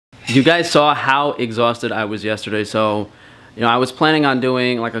You guys saw how exhausted I was yesterday, so you know, I was planning on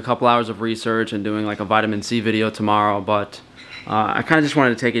doing like a couple hours of research and doing like a vitamin C video tomorrow, but I kind of just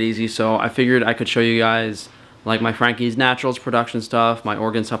wanted to take it easy, so I figured I could show you guys like my Frankie's Naturals production stuff, my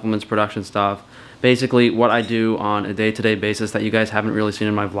organ supplements production stuff, basically what I do on a day-to-day basis that you guys haven't really seen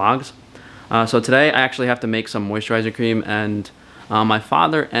in my vlogs. So today I actually have to make some moisturizer cream, and my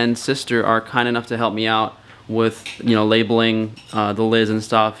father and sister are kind enough to help me out with, you know, labeling the lids and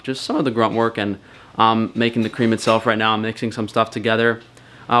stuff, just some of the grunt work, and making the cream itself right now. I'm mixing some stuff together.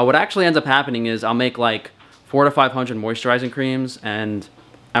 What actually ends up happening is I'll make like 400 to 500 moisturizing creams, and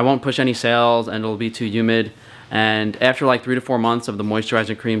I won't push any sales, and it'll be too humid. And after like 3 to 4 months of the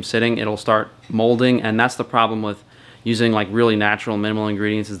moisturizing cream sitting, it'll start molding, and that's the problem with using like really natural minimal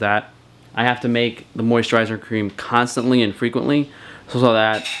ingredients, is that I have to make the moisturizer cream constantly and frequently so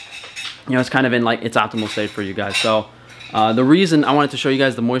that, you know, it's kind of in like its optimal state for you guys. So the reason I wanted to show you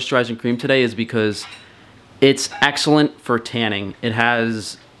guys the moisturizing cream today is because it's excellent for tanning. It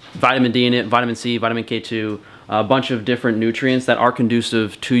has vitamin D in it, vitamin C, vitamin K2, a bunch of different nutrients that are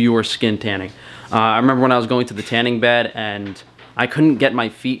conducive to your skin tanning. I remember when I was going to the tanning bed and I couldn't get my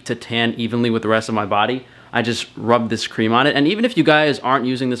feet to tan evenly with the rest of my body. I just rubbed this cream on it. And even if you guys aren't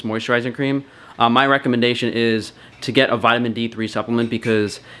using this moisturizing cream, my recommendation is to get a vitamin D3 supplement,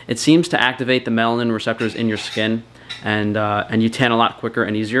 because it seems to activate the melanin receptors in your skin, and you tan a lot quicker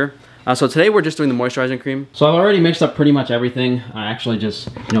and easier. So today we're just doing the moisturizing cream. So I've already mixed up pretty much everything. I actually just,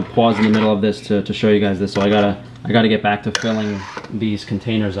 you know, paused in the middle of this to show you guys this. So I gotta get back to filling these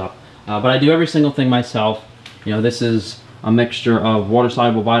containers up. But I do every single thing myself. You know, this is a mixture of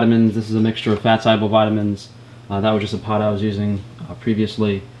water-soluble vitamins. This is a mixture of fat-soluble vitamins. That was just a pot I was using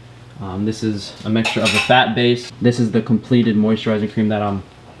previously. This is a mixture of the fat base. This is the completed moisturizing cream that I'm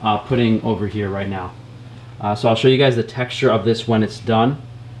putting over here right now. So I'll show you guys the texture of this when it's done.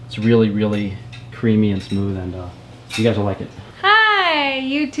 It's really, really creamy and smooth, and you guys will like it. Hi,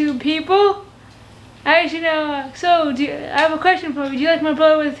 YouTube people. I should know. So, I have a question for you. Do you like my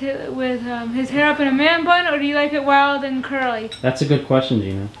brother with his hair up in a man bun, or do you like it wild and curly? That's a good question,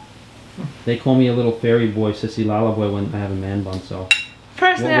 Gina. They call me a little fairy boy, sissy lala boy, when I have a man bun. So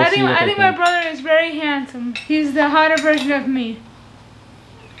personally, I think my brother is very handsome. He's the hotter version of me.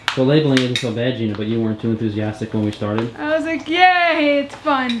 So labeling isn't so bad, Gina, but you weren't too enthusiastic when we started. I was like, yay, it's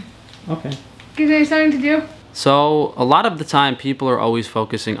fun. Okay. Gives me something to do. So a lot of the time people are always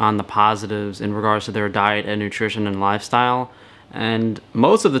focusing on the positives in regards to their diet and nutrition and lifestyle, and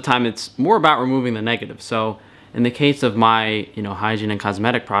most of the time it's more about removing the negatives. So in the case of my, you know, hygiene and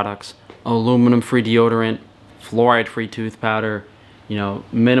cosmetic products, aluminum-free deodorant, fluoride-free tooth powder, you know,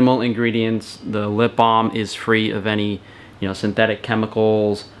 minimal ingredients. The lip balm is free of any, you know, synthetic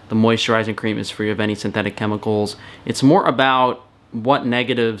chemicals. The moisturizing cream is free of any synthetic chemicals. It's more about what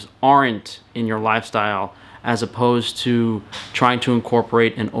negatives aren't in your lifestyle, as opposed to trying to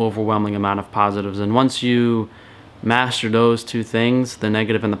incorporate an overwhelming amount of positives. And once you master those two things, the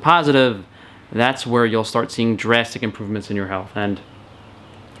negative and the positive, that's where you'll start seeing drastic improvements in your health. And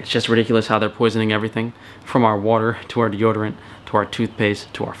it's just ridiculous how they're poisoning everything, from our water to our deodorant to our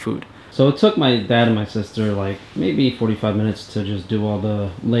toothpaste to our food. So it took my dad and my sister like maybe 45 minutes to just do all the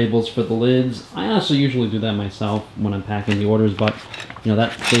labels for the lids. I also usually do that myself when I'm packing the orders, but you know,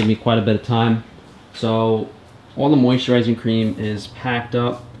 that saved me quite a bit of time. So all the moisturizing cream is packed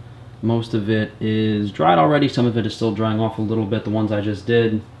up. Most of it is dried already. Some of it is still drying off a little bit, the ones I just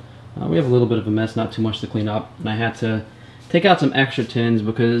did. We have a little bit of a mess, not too much to clean up, and I had to take out some extra tins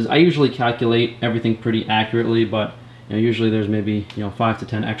because I usually calculate everything pretty accurately, but you know, usually there's maybe, you know, 5 to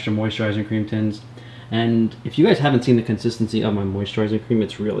 10 extra moisturizing cream tins. And if you guys haven't seen the consistency of my moisturizing cream,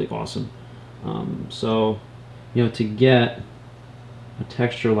 it's really awesome. So, you know, to get a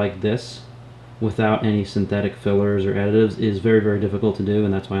texture like this without any synthetic fillers or additives is very, very difficult to do,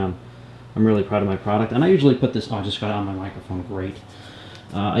 and that's why I'm really proud of my product. And I usually put this, oh, I just got it on my microphone, great.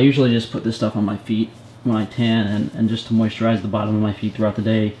 I usually just put this stuff on my feet when I tan, and just to moisturize the bottom of my feet throughout the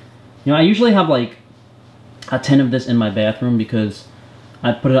day. You know, I usually have like a tin of this in my bathroom, because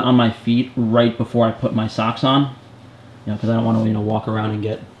I put it on my feet right before I put my socks on, you know, because I don't want to, you know, walk around and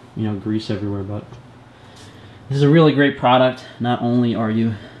get, you know, grease everywhere. But this is a really great product. Not only are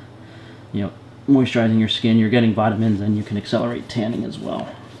you, you know, moisturizing your skin, you're getting vitamins, and you can accelerate tanning as well.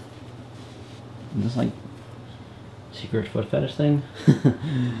 And this like secret foot fetish thing.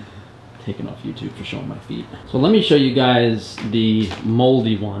 Taken off YouTube for showing my feet. So let me show you guys the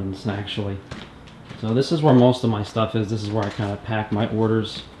moldy ones actually. So this is where most of my stuff is. This is where I kind of pack my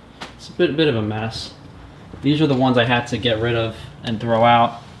orders. It's a bit of a mess. These are the ones I had to get rid of and throw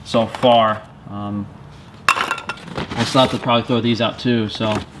out so far. I still have to probably throw these out too.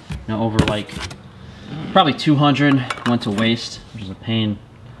 So you over like probably 200 went to waste, which is a pain.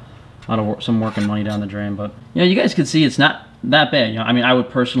 A lot of work, some work and money down the drain, but you guys can see it's not that bad. I mean, I would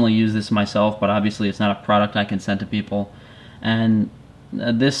personally use this myself, but obviously it's not a product I can send to people. And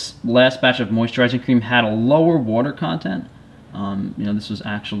this last batch of moisturizing cream had a lower water content. This was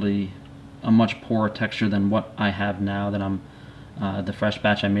actually a much poorer texture than what I have now that I'm the fresh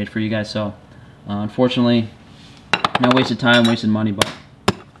batch I made for you guys. So unfortunately, wasted time, wasted money, but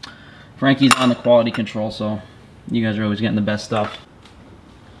Frankie's on the quality control, so you guys are always getting the best stuff.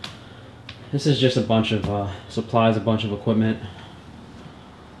 This is just a bunch of supplies, a bunch of equipment,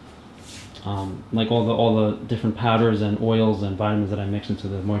 like all the different powders and oils and vitamins that I mix into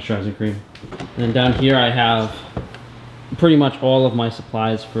the moisturizing cream. And then down here I have pretty much all of my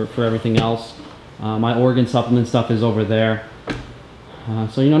supplies for everything else. My organ supplement stuff is over there.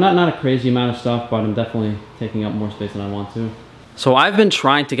 So not a crazy amount of stuff, but I'm definitely taking up more space than I want to. So I've been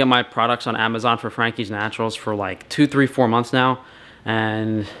trying to get my products on Amazon for Frankie's Naturals for like 2, 3, 4 months now.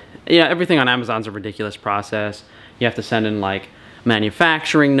 And everything on Amazon's a ridiculous process. You have to send in like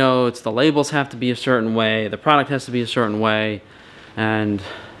manufacturing notes, the labels have to be a certain way, the product has to be a certain way. And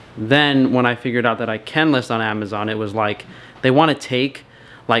then when I figured out that I can list on Amazon, it was like they want to take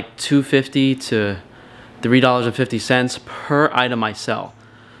like $2.50 to $3.50 per item I sell.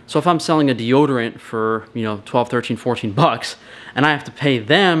 So if I'm selling a deodorant for 12, 13, 14 bucks, and I have to pay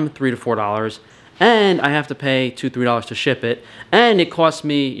them $3 to $4, and I have to pay $2, $3 to ship it, and it costs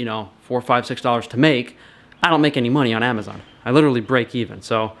me $4, $5, $6 to make, I don't make any money on Amazon. I literally break even.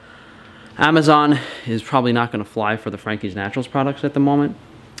 So Amazon is probably not going to fly for the Frankie's Naturals products at the moment,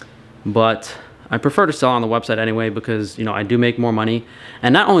 but I prefer to sell on the website anyway because I do make more money.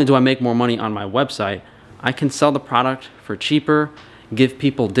 And not only do I make more money on my website, I can sell the product for cheaper, give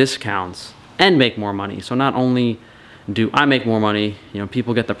people discounts, and make more money. So not only do I make more money,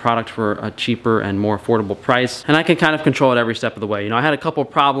 people get the product for a cheaper and more affordable price, and I can kind of control it every step of the way. I had a couple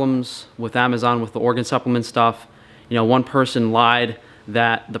of problems with Amazon with the organ supplement stuff. One person lied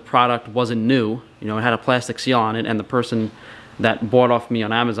that the product wasn't new. It had a plastic seal on it, and the person that bought off me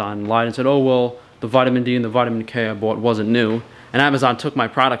on Amazon lied and said, oh, well, the vitamin D and the vitamin K I bought wasn't new. And Amazon took my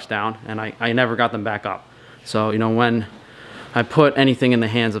products down, and I never got them back up. So, when I put anything in the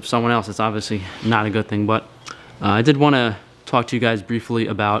hands of someone else, it's obviously not a good thing. But I did want to talk to you guys briefly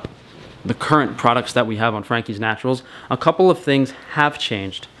about the current products that we have on Frankie's Naturals. A couple of things have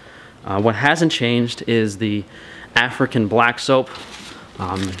changed. What hasn't changed is the African black soap.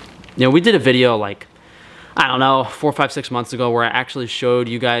 We did a video like, I don't know, 4, 5, 6 months ago where I actually showed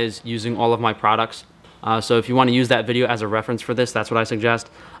you guys using all of my products. So if you want to use that video as a reference for this, that's what I suggest.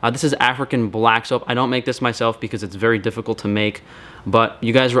 This is African black soap. I don't make this myself because it's very difficult to make, but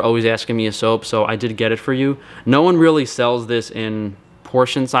you guys were always asking me a soap, so I did get it for you. No one really sells this in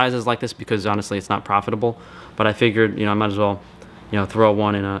portion sizes like this because honestly it's not profitable, but I figured I might as well throw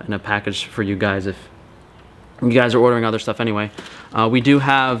one in a package for you guys if you guys are ordering other stuff anyway. We do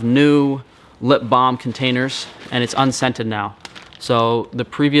have new lip balm containers, and it's unscented now. So the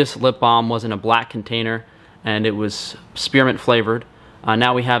previous lip balm was in a black container and it was spearmint flavored.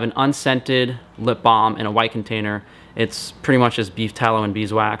 Now we have an unscented lip balm in a white container. It's pretty much just beef tallow and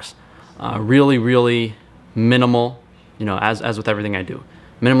beeswax. Really, really minimal, as with everything I do.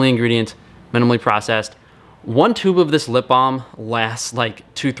 Minimally ingredient, minimally processed. One tube of this lip balm lasts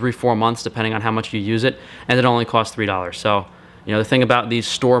like 2, 3, 4 months depending on how much you use it, and it only costs $3. So the thing about these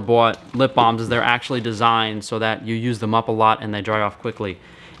store-bought lip balms is they're actually designed so that you use them up a lot and they dry off quickly.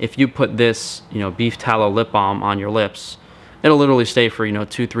 If you put this, beef tallow lip balm on your lips, it'll literally stay for,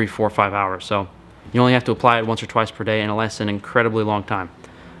 2, 3, 4, 5 hours. So you only have to apply it once or twice per day, and it lasts an incredibly long time.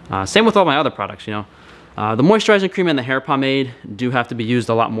 Same with all my other products, The moisturizing cream and the hair pomade do have to be used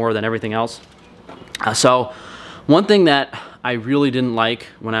a lot more than everything else. So one thing that I really didn't like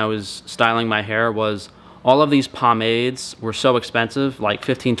when I was styling my hair was all of these pomades were so expensive, like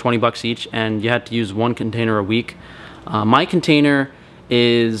 15, 20 bucks each, and you had to use one container a week. My container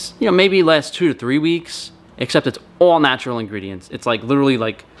is, maybe lasts 2 to 3 weeks, except it's all natural ingredients. It's like literally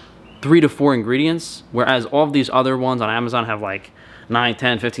like 3 to 4 ingredients, whereas all of these other ones on Amazon have like 9,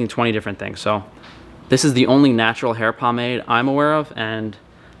 10, 15, 20 different things. So this is the only natural hair pomade I'm aware of, and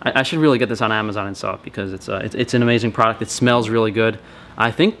I should really get this on Amazon and sell it because it's an amazing product. It smells really good.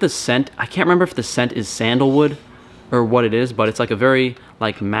 I think the scent, I can't remember if the scent is sandalwood or what it is, but it's like a very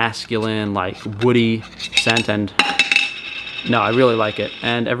like masculine, like woody scent, and no, I really like it.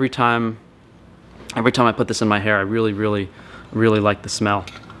 And every time I put this in my hair, I really, really, really like the smell.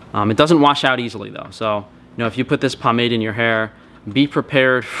 It doesn't wash out easily though. So, if you put this pomade in your hair, be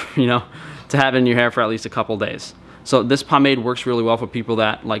prepared, to have it in your hair for at least a couple days. So this pomade works really well for people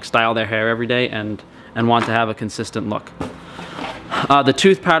that like style their hair every day and want to have a consistent look. The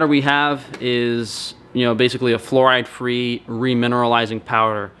tooth powder we have is, you know, basically a fluoride-free remineralizing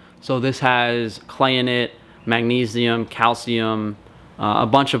powder. So this has clay in it, magnesium, calcium, a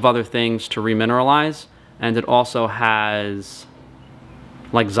bunch of other things to remineralize, and it also has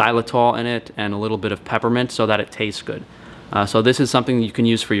like xylitol in it and a little bit of peppermint so that it tastes good. So this is something you can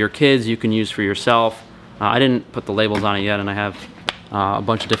use for your kids, you can use for yourself. I didn't put the labels on it yet, and I have a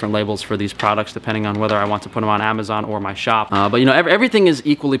bunch of different labels for these products depending on whether I want to put them on Amazon or my shop. But you know, everything is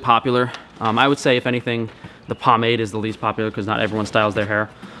equally popular. I would say, if anything, the pomade is the least popular because not everyone styles their hair.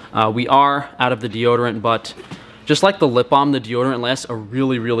 We are out of the deodorant, but just like the lip balm, the deodorant lasts a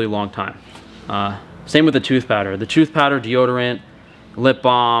really, really long time. Same with the tooth powder. The tooth powder, deodorant, lip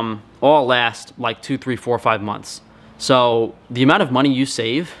balm, all last like 2, 3, 4, 5 months. So the amount of money you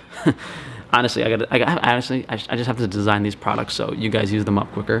save, honestly, I just have to design these products so you guys use them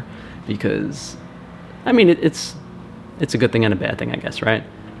up quicker, because, I mean, it's a good thing and a bad thing, I guess, right?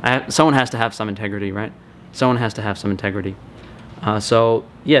 Someone has to have some integrity, right? Someone has to have some integrity. So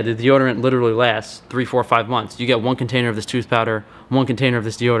yeah, the deodorant literally lasts 3, 4, 5 months. You get 1 container of this tooth powder, 1 container of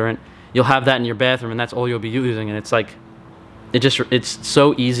this deodorant. You'll have that in your bathroom, and that's all you'll be using. And it's like, it's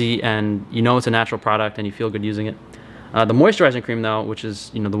so easy, and you know it's a natural product, and you feel good using it. The moisturizing cream, though, which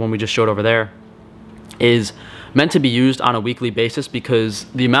is, you know, the one we just showed over there, is meant to be used on a weekly basis because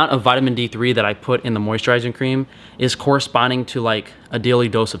the amount of vitamin D3 that I put in the moisturizing cream is corresponding to like a daily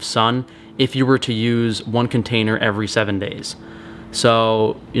dose of sun if you were to use 1 container every 7 days.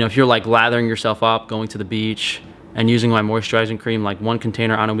 So, you know, if you're like lathering yourself up, going to the beach, and using my moisturizing cream, like 1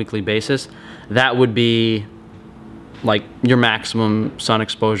 container on a weekly basis, that would be like your maximum sun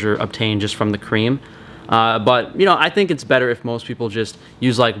exposure obtained just from the cream. But, you know, I think it's better if most people just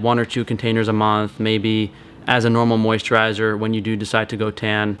use like 1 or 2 containers a month, maybe as a normal moisturizer when you do decide to go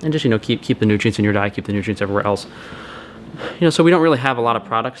tan, and just, you know, keep the nutrients in your diet, keep the nutrients everywhere else. You know, so we don't really have a lot of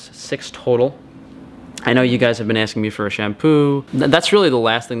products, 6 total. I know you guys have been asking me for a shampoo. That's really the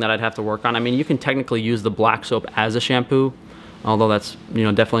last thing that I'd have to work on. I mean, you can technically use the black soap as a shampoo, although that's, you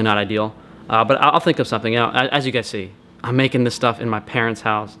know, definitely not ideal. But I'll think of something. You know, as you guys see, I'm making this stuff in my parents'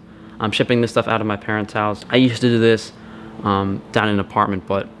 house. I'm shipping this stuff out of my parents' house. I used to do this down in an apartment,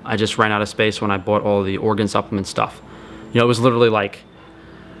 but I just ran out of space when I bought all the organ supplement stuff. You know, it was literally like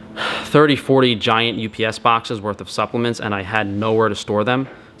 30, 40 giant UPS boxes worth of supplements, and I had nowhere to store them.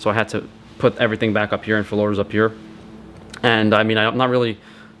 So I had to put everything back up here and floors up here. And I mean, I'm not really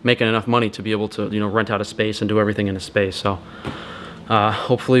making enough money to be able to, you know, rent out a space and do everything in a space. So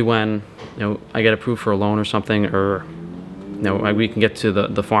hopefully when, you know, I get approved for a loan or something, or, you know, we can get to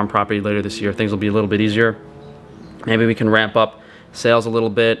the farm property later this year, things will be a little bit easier. Maybe we can ramp up sales a little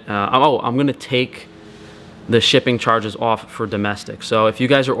bit. I'm gonna take the shipping charges off for domestic. So if you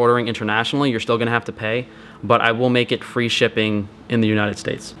guys are ordering internationally, you're still gonna have to pay, but I will make it free shipping in the United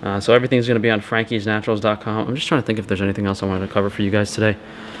States. So everything's gonna be on frankiesnaturals.com. I'm just trying to think if there's anything else I wanted to cover for you guys today.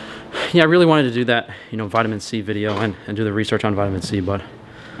 Yeah, I really wanted to do that, you know, vitamin C video and do the research on vitamin C, but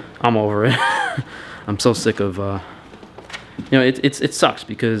I'm over it. I'm so sick of, you know, it sucks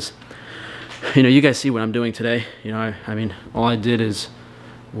because, you know, you guys see what I'm doing today. You know, I mean, all I did is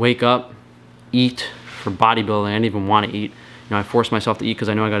wake up, eat for bodybuilding. I didn't even want to eat. You know, I forced myself to eat because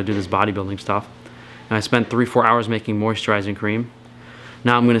I know I got to do this bodybuilding stuff. And I spent 3, 4 hours making moisturizing cream.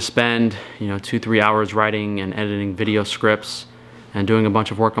 Now I'm going to spend, you know, 2, 3 hours writing and editing video scripts and doing a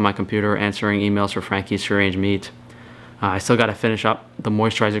bunch of work on my computer, answering emails for Frankie's Free-Range Meat. I still got to finish up the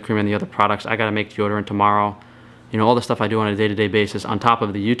moisturizer cream and the other products. I got to make deodorant tomorrow. You know, all the stuff I do on a day-to-day basis on top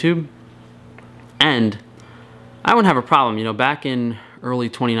of the YouTube. And I wouldn't have a problem, you know, back in early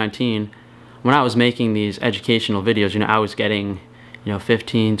 2019, when I was making these educational videos, you know, I was getting, you know,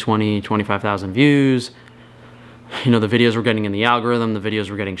 15, 20, 25,000 views. You know, the videos were getting in the algorithm, the videos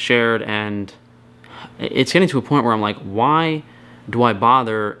were getting shared, and it's getting to a point where I'm like, why do I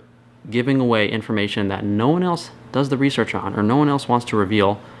bother giving away information that no one else does the research on or no one else wants to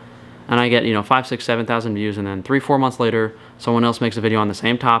reveal? And I get, you know, 5, 6, 7,000 views, and then 3, 4 months later, someone else makes a video on the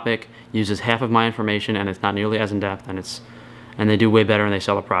same topic, uses half of my information, and it's not nearly as in-depth, and they do way better and they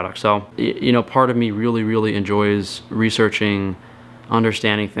sell a product. So, you know, part of me really, really enjoys researching,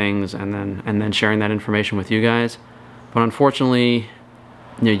 understanding things, and then sharing that information with you guys. But unfortunately,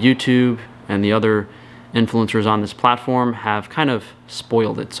 you know, YouTube and the other influencers on this platform have kind of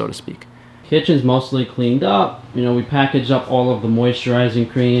spoiled it, so to speak. Kitchen's mostly cleaned up. You know, we packaged up all of the moisturizing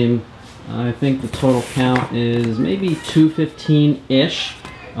cream. I think the total count is maybe 215-ish.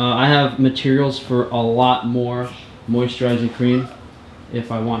 I have materials for a lot more moisturizing cream if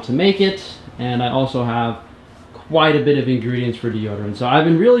I want to make it, and I also have quite a bit of ingredients for deodorant. So I've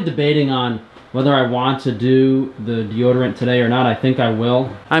been really debating on whether I want to do the deodorant today or not. I think I will.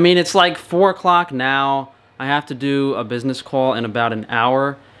 I mean, it's like 4 o'clock now. I have to do a business call in about an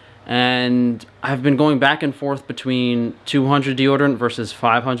hour. And I've been going back and forth between 200 deodorant versus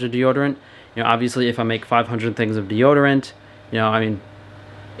 500 deodorant. You know, obviously if I make 500 things of deodorant, you know, I mean,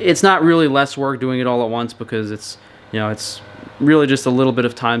 it's not really less work doing it all at once because it's, you know, it's really just a little bit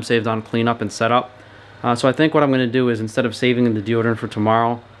of time saved on cleanup and setup. So I think what I'm going to do is, instead of saving the deodorant for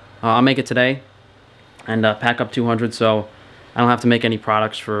tomorrow, I'll make it today and pack up 200 so I don't have to make any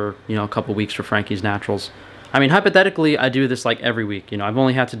products for, you know, a couple weeks for Frankie's Naturals. I mean, hypothetically, I do this like every week. You know, I've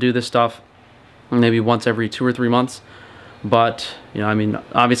only had to do this stuff maybe once every 2 or 3 months. But, you know, I mean,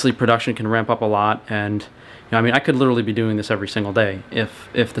 obviously production can ramp up a lot. And, you know, I mean, I could literally be doing this every single day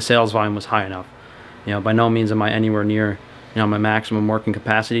if the sales volume was high enough. You know, by no means am I anywhere near, you know, my maximum working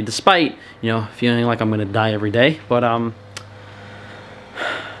capacity, despite, you know, feeling like I'm going to die every day. But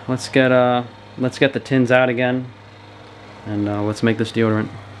let's get the tins out again, and let's make this deodorant.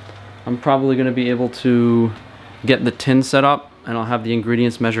 I'm probably going to be able to get the tin set up, and I'll have the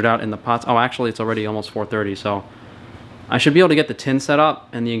ingredients measured out in the pots. Oh, actually, it's already almost 4:30, so I should be able to get the tin set up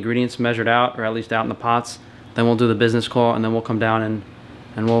and the ingredients measured out, or at least out in the pots. Then we'll do the business call, and then we'll come down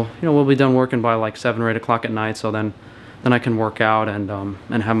and we'll, you know, we'll be done working by like 7 or 8 o'clock at night. So then I can work out and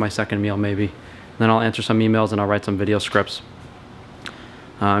have my second meal maybe. And then I'll answer some emails and I'll write some video scripts.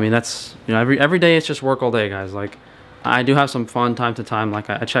 I mean, that's, you know, every day it's just work all day, guys. Like, I do have some fun time to time. Like,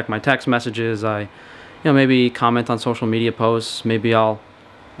 I check my text messages. I, you know, maybe comment on social media posts. Maybe I'll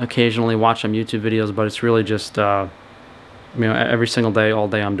occasionally watch some YouTube videos, but it's really just, you know, every single day, all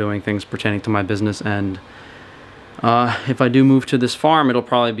day, I'm doing things pertaining to my business. And if I do move to this farm, it'll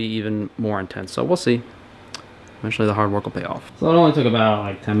probably be even more intense. So we'll see. Eventually the hard work will pay off. So it only took about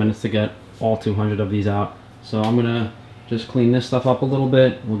like 10 minutes to get all 200 of these out. So I'm gonna just clean this stuff up a little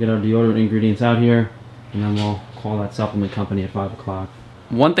bit. We'll get our deodorant ingredients out here, and then we'll call that supplement company at 5 o'clock.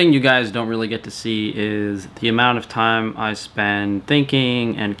 One thing you guys don't really get to see is the amount of time I spend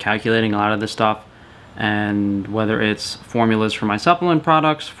thinking and calculating a lot of this stuff, and whether it's formulas for my supplement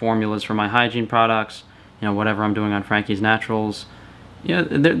products, formulas for my hygiene products, you know, whatever I'm doing on Frankie's Naturals. You know,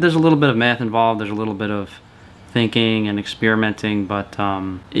 there's a little bit of math involved, there's a little bit of thinking and experimenting, but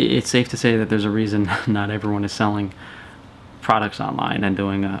it's safe to say that there's a reason not everyone is selling products online and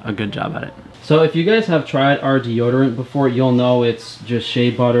doing a good job at it. So if you guys have tried our deodorant before, you'll know it's just shea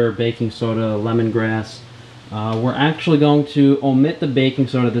butter, baking soda, lemongrass. We're actually going to omit the baking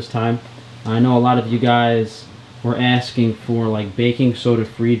soda this time. I know a lot of you guys were asking for like baking soda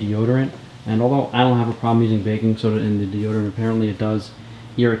free deodorant, and although I don't have a problem using baking soda in the deodorant, apparently it does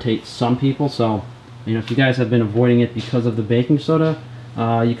irritate some people. So, you know, if you guys have been avoiding it because of the baking soda,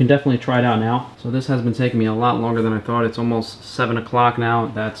 you can definitely try it out now. So this has been taking me a lot longer than I thought. It's almost 7 o'clock now.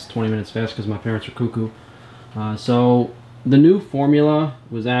 That's 20 minutes fast because my parents are cuckoo. So the new formula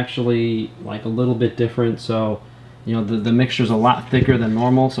was actually like a little bit different. So, you know, the mixture's a lot thicker than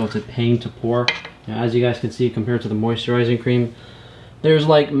normal, so it's a pain to pour. You know, as you guys can see, compared to the moisturizing cream, there's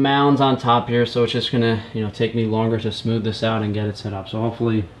like mounds on top here, so it's just gonna, you know, take me longer to smooth this out and get it set up. So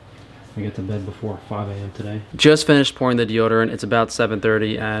hopefully I get to bed before 5 a.m. today. Just finished pouring the deodorant. It's about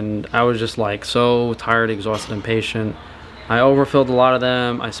 7:30, and I was just like so tired, exhausted, impatient. I overfilled a lot of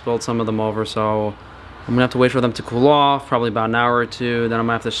them. I spilled some of them over, so I'm gonna have to wait for them to cool off, probably about an hour or two. Then I'm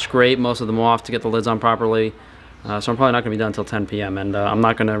gonna have to scrape most of them off to get the lids on properly. So I'm probably not gonna be done until 10 p.m. and I'm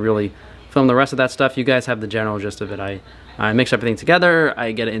not gonna really film the rest of that stuff. You guys have the general gist of it. I mix everything together,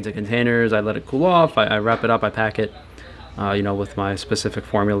 I get it into containers, I let it cool off, I wrap it up, I pack it, you know, with my specific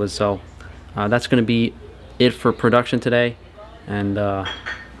formulas. So that's going to be it for production today, and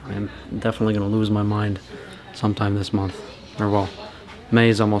I'm definitely going to lose my mind sometime this month. Or well, May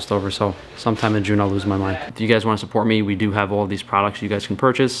is almost over, so sometime in June I'll lose my mind. If you guys want to support me, we do have all of these products you guys can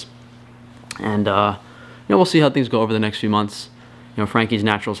purchase, and you know, we'll see how things go over the next few months. You know, Frankie's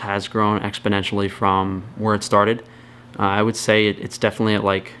Naturals has grown exponentially from where it started. I would say it's definitely at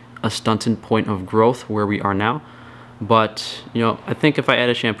like a stunted point of growth where we are now. But, you know, I think if I add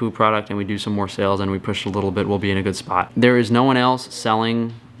a shampoo product and we do some more sales and we push a little bit, we'll be in a good spot. There is no one else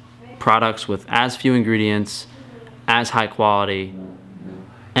selling products with as few ingredients, as high quality,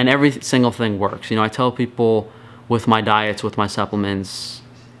 and every single thing works. You know, I tell people with my diets, with my supplements,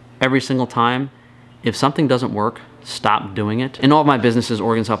 every single time, if something doesn't work, stop doing it. In all of my businesses,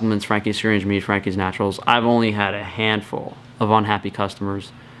 organ supplements, Frankie's Free Range Meat, Frankie's Naturals, I've only had a handful of unhappy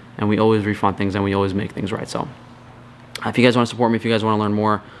customers, and we always refund things and we always make things right. So if you guys want to support me, if you guys want to learn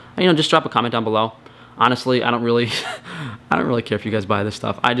more, you know, just drop a comment down below. Honestly, I don't really care if you guys buy this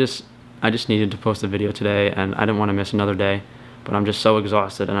stuff. I just, I just needed to post a video today, and I didn't want to miss another day. But I'm just so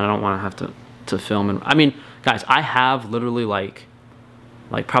exhausted, and I don't want to have to film. And I mean, guys, I have literally like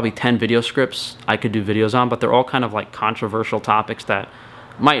probably 10 video scripts I could do videos on, but they're all kind of like controversial topics that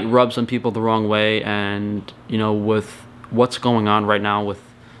might rub some people the wrong way. And you know, with what's going on right now with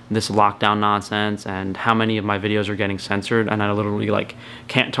this lockdown nonsense and how many of my videos are getting censored, and I literally like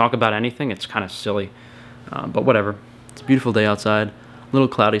can't talk about anything, it's kind of silly. But whatever. It's a beautiful day outside. A little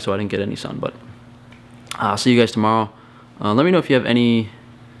cloudy, so I didn't get any sun, but I'll see you guys tomorrow. Let me know if you have any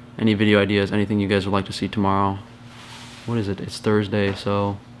video ideas, anything you guys would like to see tomorrow. What is it? It's Thursday,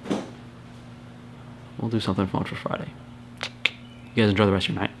 so we'll do something fun for Friday. You guys enjoy the rest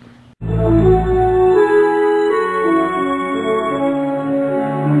of your night.